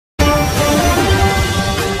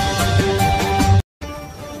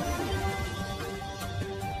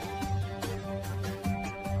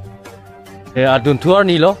adun tuar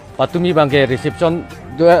ni lo patumi bangke reception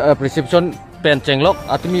reception pen cenglok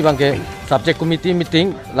atumi bangke subject committee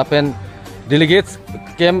meeting lapen delegates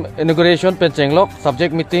camp inauguration pen cenglok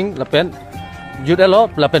subject meeting lapen judelo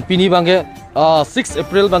lapen pini bangke 6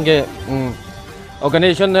 April bangke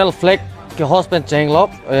organizational flag ke host pen cenglok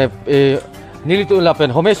nili tu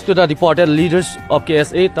lapen homage to the deported leaders of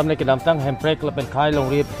KSA tamne ke damtang hemprek lapen khai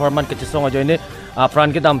longri performance ke chisong ajoine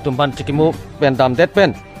pran ke dam tumpan chikimu pen dam det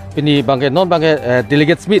pen pini bangke non bangke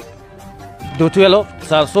delegates meet do tuelo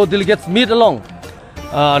so delegates meet along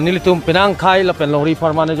nilitum penang khai la pen longri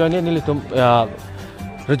farmane joine nilitum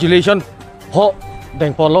resolution ho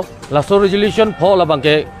deng polo la so resolution ho la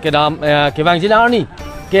bangke kedam kewang jinani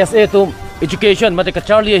KSA tum education mate ka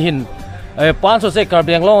charlie hin 500 se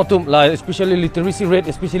Karbi long tum la especially literacy rate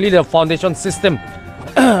especially the foundation system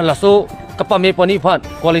la so kapame pani phan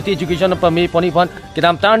quality education pame pani phan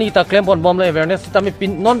kedam tani ta claim bon bom la awareness tami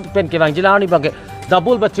pin non pen kewang jinani bangke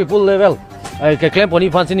double but triple level ke claim poni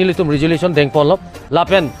phan sin nilitum resolution deng polo la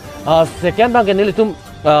pen second bang nilitum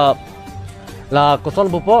la kosol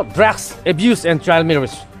bupo drugs abuse and child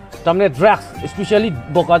marriage tamne drugs especially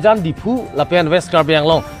bokajan dipu la pen west Karbi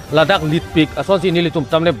long ladak litpik asonsi nilitum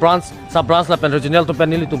tamne branch sub branch la pen regional to pen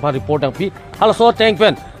nilitum pha report ang pi halo so tank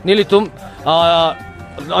pen nilitum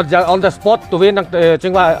on the spot to win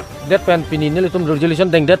chingwa that pen pini nilitum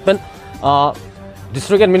resolution deng that pen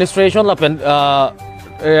district administration la pen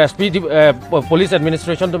SP police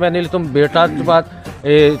administration to pen nilitum berta bat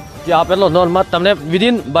ya pelo non mat tamne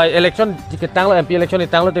within by election tanglo MP election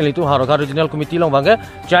tanglo telitu haroka regional committee long bangke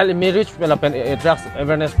child marriage la pen drugs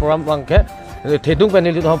awareness program bangke thedung pen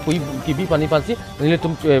nilitu ha pui kibi pani pansi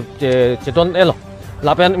nilitum cheton elo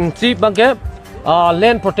la pen si bangke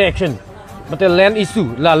land protection mate land issue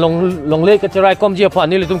la longle ka cherai kom je pa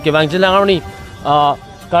nilitum kewang jilang ni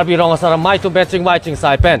Karbi rong asara mai to betching mai ching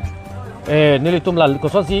sai pen nilitum la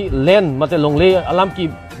kosonsi land mate longle alam ki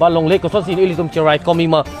ba longle kosonsi nilitum cherai komi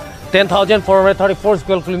ma 10,434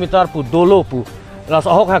 square kilometer pu dolo pu las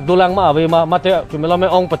ahok hak dolang ma ave ma mate chumelame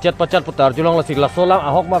ong pachat putar julong la sigla solang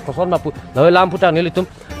ahok ma koson ma pu lam putar nilitum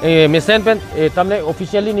mesen pen tamne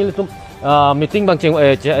officially nilitum meeting bang cheng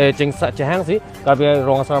hang si Karbi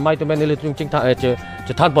rong asara mai to men nilitum ching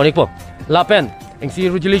than ponik po la pen engsi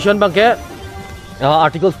resolution bang ke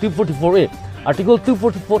article 244A article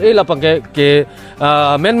 244A la pangke ke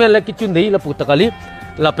men la kichun dei la putakali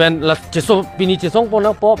la pen la cheso pini chesong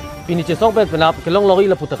pona po pini chesong pen penap kelong logi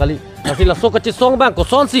la putakali asi la so ka chesong bang ko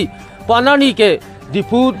sonsi panani ke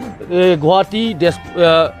dipu Guwahati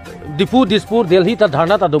dipu dispur Delhi ta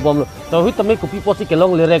dharna ta dobom to hui tame kopi posi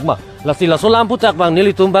kelong lerek ma la si la so lam putak bang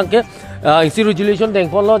nilitum bang ke insi resolution deng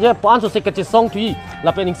pon lo je 500 se ka chesong thui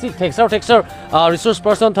la pen insi texer resource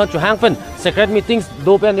person than chu hang pen secret meetings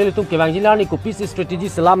do pen nilitum kewang jilani ko peace strategy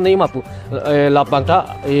salam nei ma pu la bangta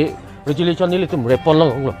resolution nilitum repon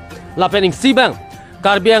long la pen insi bang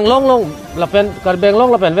Karbi long la pen Karbi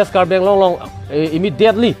long la pen west Karbi long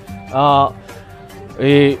immediately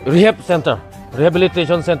rehab center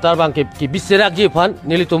rehabilitation center bang ki biserak ji phan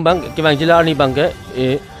nilitum bang kewang jilani bang ke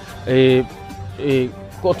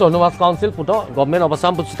autonomous council puto government of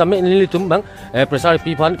Assam putame nilitum bang pressure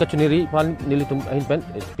pi phan kachuniri phan nilitum hin pen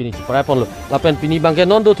pini parai pon la pen pini bang ke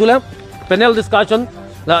non do thula panel discussion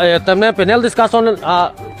la tamne panel discussion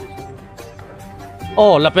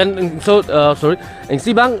la pen so sorry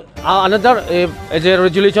engsi bang another as a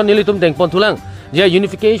resolution nilitum deng pon thulang je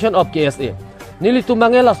unification of KSA nilitum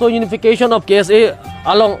bang la so unification of KSA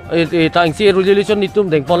along ta engsi resolution nitum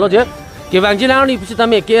deng pon lo je kewang jinang ni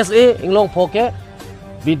pusitame KSA Inglongpho ke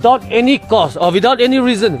without any cause or without any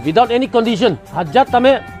reason, without any condition, hajat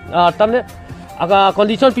tamne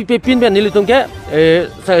condition pin ben nilitum ke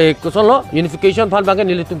koson lo unification fan bang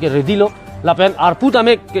nilitum ke ready lo lapen arpu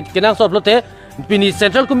tame kenang sot lo te pini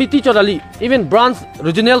central committee chodali even branch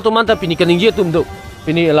regional to manta pini kaningje tum do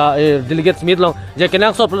pini la delegates meet long je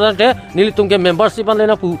kenang sot lo te nilitum ke membership an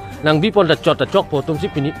lena pu nang bi pon da chok po tum si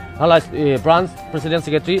pini hala branch president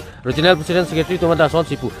secretary regional president secretary to manta son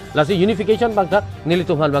sipu la si unification bang ta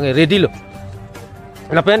nilitum han bang ready lo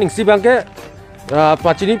la pen ingsi bang ke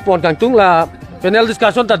pachini pon kang tung la panel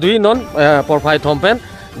discussion ta dui non por phai thompen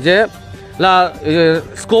je la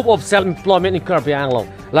scope of self employment in Karbi long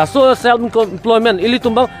la so self employment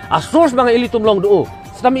ilitum bang a source bang ilitum long do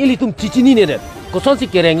stam ilitum chichini ne det ko son si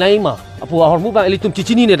kereng nai ma apu hormu bang ilitum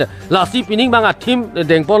chichini ne det la si pining bang a team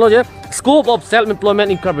deng polo je scope of self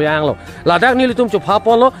employment in Karbi long la dak nilitum chu pha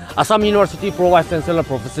polo Assam University Pro Vice Chancellor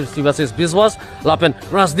Professor Sivasis Biswas la pen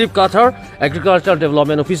Rasdeep Kathar Agricultural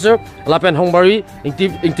Development Officer la pen Hongbari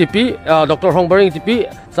Ingtipi Dr. Hongbari Ingtipi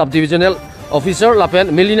Subdivisional Officer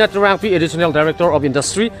lapen Melina Terangpi Additional Director of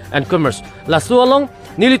Industry and Commerce la sualong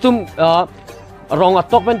nilitum rong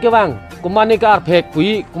atok pen kewang kumani ka arpek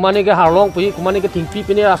pui kumani ka harlong pui kumani ka thingpi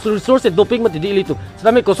pini resource doping mati dilitum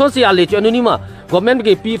sedame koson si ali chu anonima government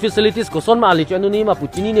ke p facilities koson ma ali chu anonima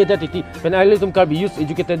puchini ne tati pen alitum Karbi youth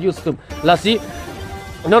educated youth tum lasi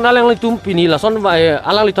non alang litum pini la son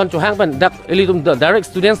alang liton chu hang pen dak elitum direct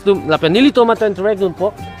students tum la pen nilitum ma interact dun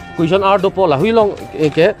po question r do po la huilong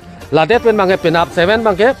ke la det pen bange pen up 7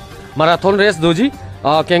 bange marathon race doji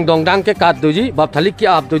keng dong dang ke kat doji bab thalik ki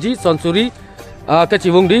ap doji sonsuri ke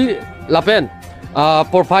chiwung di lapen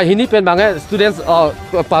por phai hini pen bange students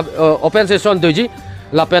open session doji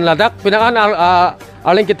lapen ladak pinangan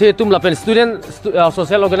aling ke the tum lapen student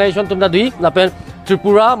social organization tum da dui lapen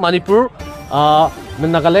Tripura Manipur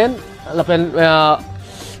Nagaland lapen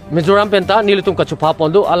Mizoram penta nilitum kachupa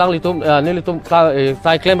pondo alang litum nilitum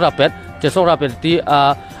sai claim rapet chesong rapet ti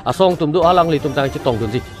asong tum du alang litum tang chitong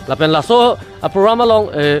dunji lapen laso program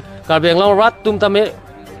along Karbi Inglong rat tum tame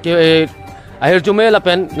ke akhir jume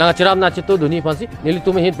lapen na chiram na chitu duni pansi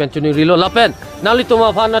nilitum hin penchuni rilo lapen nalitum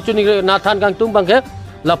afan na chuni na than kang tum bangke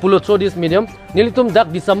la pulot so this medium nilitum dak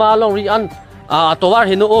disama along ri an atowar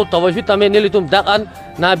hinu o tawai tame nilitum dak an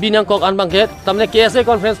na binang kok an bangke tamne KSA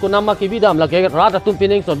conference ko nama ki bidam la ke rat tum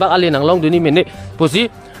pining so bak ali nang long duni mene posi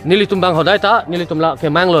nilitum bang hodai ta nilitum la ke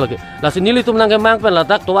mang lo lagi la si nilitum nang ke mang pen la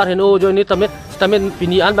dak towar hinu o jo ni tame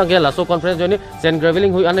pini an bangke la so conference jo ni sen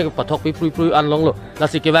graveling hui an ke pathok pi pui an long lo la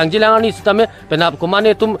si ke wang jilang ani tame penap ko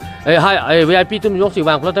mane tum hai VIP tum yok si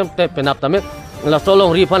wang lo te penap tame la so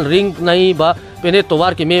long refund ring nai ba pene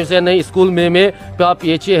towar ki me se nai school me pa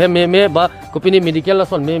PH me ba kopini medical la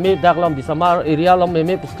son me daklam di samar area lam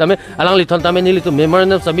me pustame alang lithon tame nili tu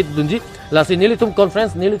memorandum submit dunji la si nili tum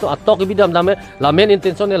conference nili tu atok bidam dame la main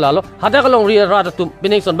intention ne lalo hada kalong ri ra tum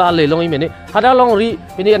pene son ba le long mene hada long ri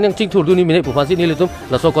pene an ching thur duni mene pufansi nili tum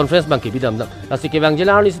la so conference bang ki bidam la si ke bang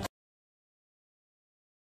jela ni